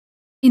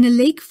In a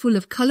lake full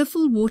of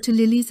colourful water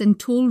lilies and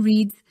tall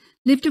reeds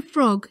lived a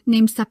frog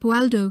named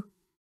Sapoaldo.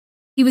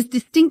 He was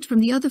distinct from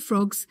the other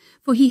frogs,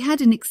 for he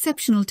had an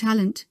exceptional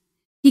talent.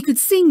 He could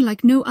sing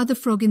like no other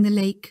frog in the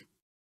lake.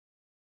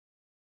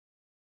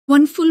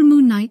 One full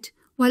moon night,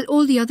 while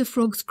all the other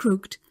frogs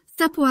croaked,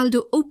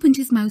 Sapoaldo opened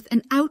his mouth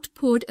and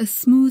outpoured a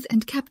smooth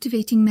and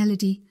captivating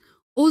melody.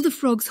 All the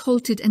frogs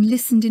halted and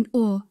listened in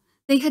awe.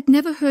 They had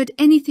never heard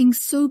anything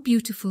so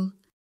beautiful.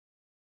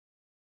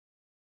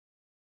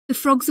 The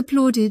frogs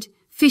applauded,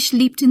 fish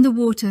leaped in the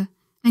water,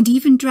 and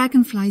even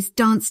dragonflies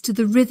danced to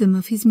the rhythm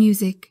of his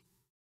music.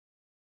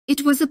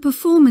 It was a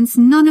performance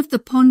none of the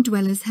pond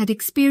dwellers had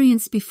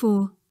experienced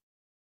before.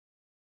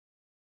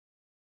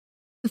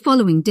 The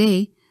following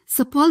day,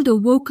 Sapoaldo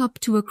woke up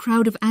to a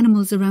crowd of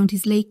animals around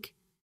his lake.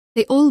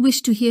 They all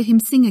wished to hear him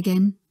sing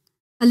again.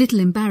 A little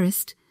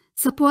embarrassed,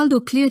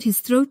 Sapoaldo cleared his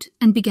throat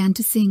and began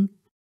to sing.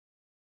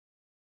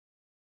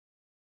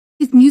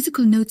 His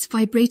musical notes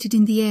vibrated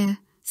in the air,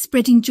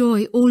 spreading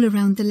joy all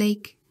around the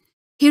lake.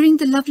 Hearing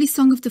the lovely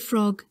song of the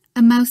frog,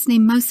 a mouse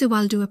named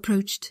Sapoaldo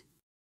approached.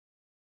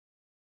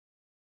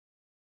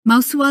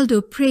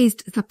 Sapoaldo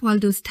praised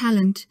Sapoaldo's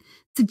talent,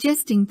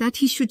 suggesting that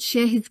he should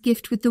share his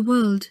gift with the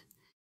world.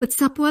 But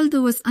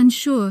Sapoaldo was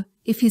unsure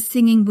if his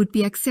singing would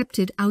be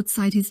accepted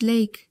outside his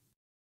lake.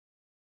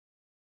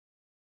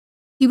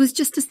 He was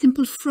just a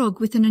simple frog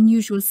with an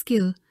unusual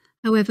skill.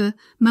 However,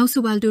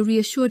 Sapoaldo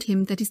reassured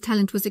him that his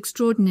talent was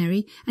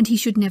extraordinary and he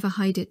should never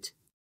hide it.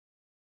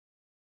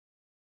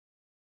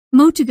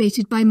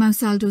 Motivated by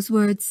Sapoaldo's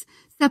words,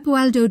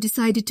 Sapoaldo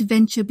decided to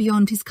venture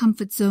beyond his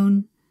comfort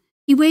zone.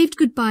 He waved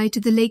goodbye to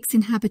the lake's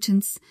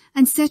inhabitants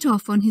and set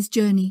off on his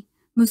journey,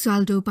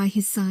 Sapoaldo by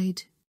his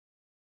side.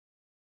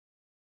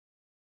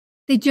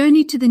 They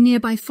journeyed to the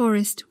nearby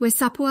forest where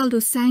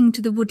Sapoaldo sang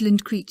to the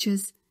woodland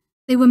creatures.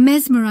 They were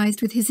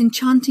mesmerized with his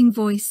enchanting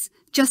voice,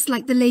 just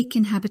like the lake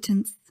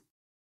inhabitants.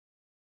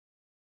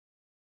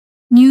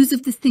 News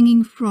of the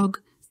singing frog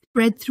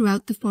spread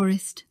throughout the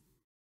forest.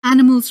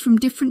 Animals from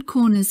different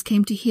corners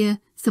came to hear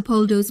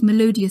Sapoaldo's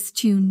melodious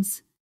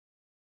tunes.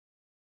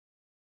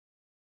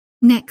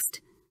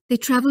 Next, they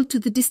travelled to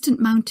the distant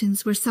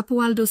mountains where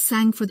Sapoaldo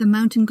sang for the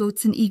mountain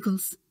goats and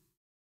eagles.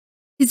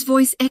 His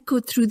voice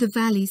echoed through the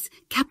valleys,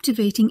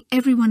 captivating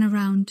everyone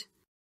around.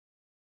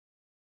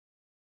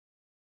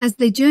 As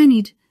they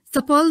journeyed,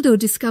 Sapoaldo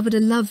discovered a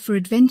love for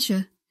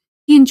adventure.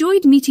 He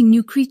enjoyed meeting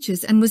new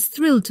creatures and was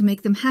thrilled to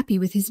make them happy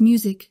with his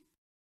music.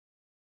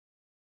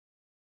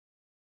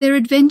 Their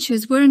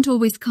adventures weren't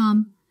always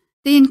calm.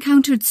 They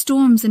encountered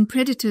storms and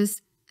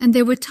predators, and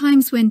there were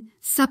times when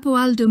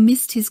Sapoaldo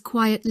missed his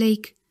quiet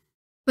lake.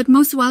 But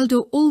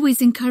Sapoaldo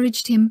always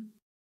encouraged him.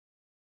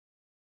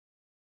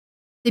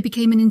 They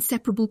became an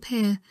inseparable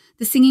pair,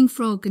 the singing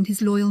frog and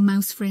his loyal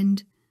mouse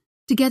friend.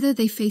 Together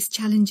they faced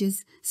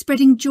challenges,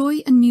 spreading joy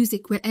and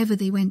music wherever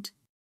they went.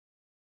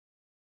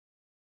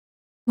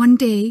 One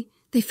day,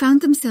 they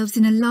found themselves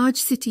in a large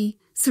city,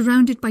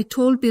 surrounded by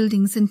tall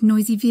buildings and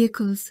noisy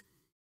vehicles.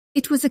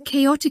 It was a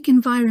chaotic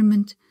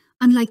environment,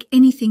 unlike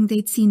anything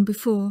they'd seen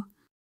before.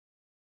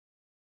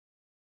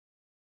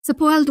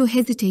 Sapoaldo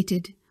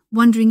hesitated,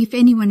 wondering if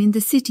anyone in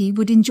the city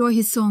would enjoy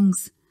his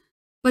songs.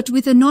 But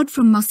with a nod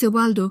from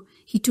Sapoaldo,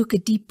 he took a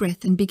deep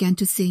breath and began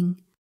to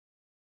sing.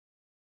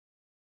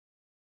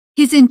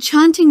 His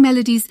enchanting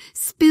melodies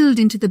spilled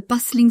into the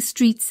bustling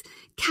streets,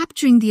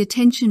 capturing the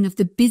attention of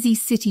the busy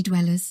city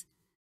dwellers.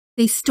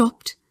 They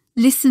stopped,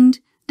 listened,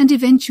 and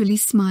eventually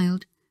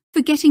smiled,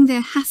 forgetting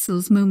their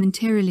hassles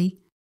momentarily.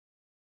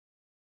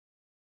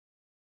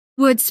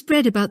 Word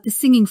spread about the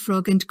singing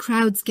frog and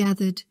crowds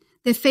gathered.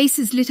 Their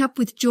faces lit up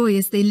with joy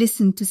as they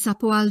listened to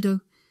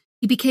Sapoaldo.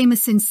 He became a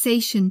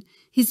sensation,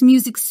 his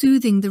music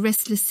soothing the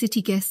restless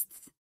city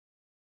guests.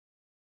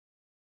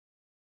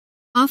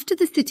 After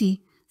the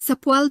city,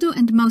 Sapoaldo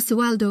and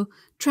Sapoaldo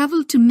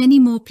travelled to many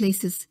more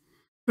places,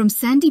 from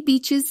sandy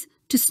beaches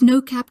to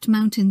snow-capped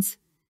mountains.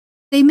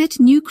 They met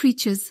new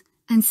creatures,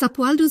 and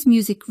Sapoaldo's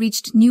music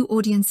reached new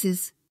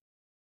audiences.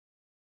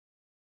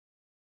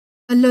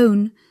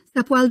 Alone,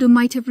 Sapoaldo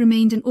might have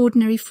remained an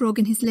ordinary frog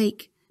in his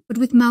lake, but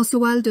with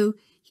Sapoaldo,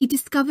 he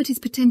discovered his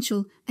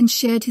potential and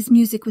shared his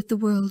music with the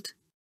world.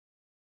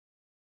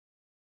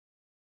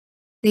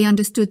 They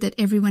understood that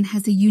everyone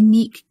has a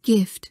unique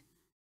gift.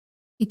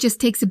 It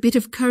just takes a bit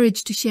of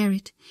courage to share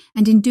it,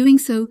 and in doing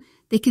so,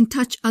 they can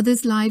touch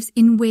others' lives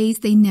in ways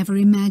they never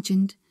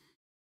imagined.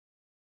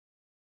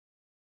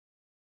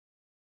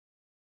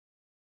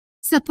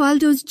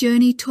 Sapoaldo's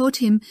journey taught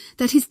him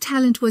that his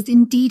talent was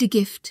indeed a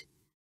gift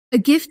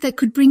that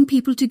could bring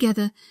people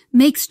together,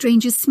 make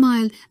strangers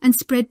smile, and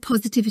spread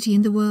positivity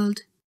in the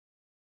world.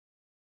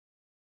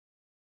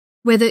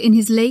 Whether in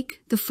his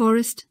lake, the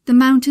forest, the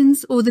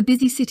mountains, or the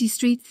busy city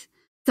streets,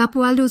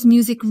 Sapoaldo's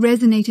music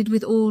resonated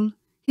with all.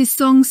 His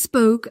song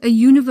spoke a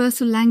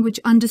universal language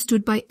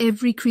understood by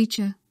every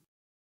creature.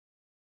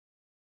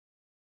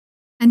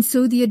 And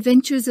so the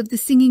adventures of the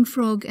singing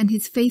frog and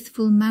his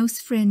faithful mouse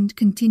friend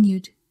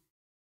continued.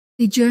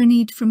 They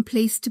journeyed from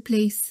place to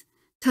place,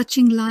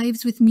 touching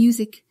lives with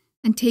music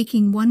and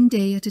taking one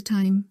day at a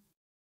time.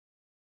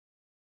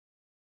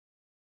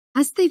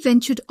 As they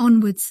ventured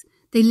onwards,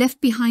 they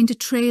left behind a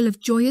trail of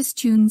joyous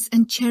tunes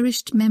and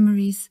cherished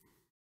memories.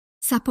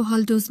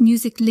 Sapoaldos'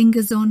 music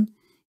lingers on,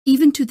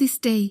 even to this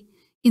day,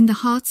 in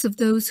the hearts of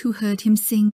those who heard him sing.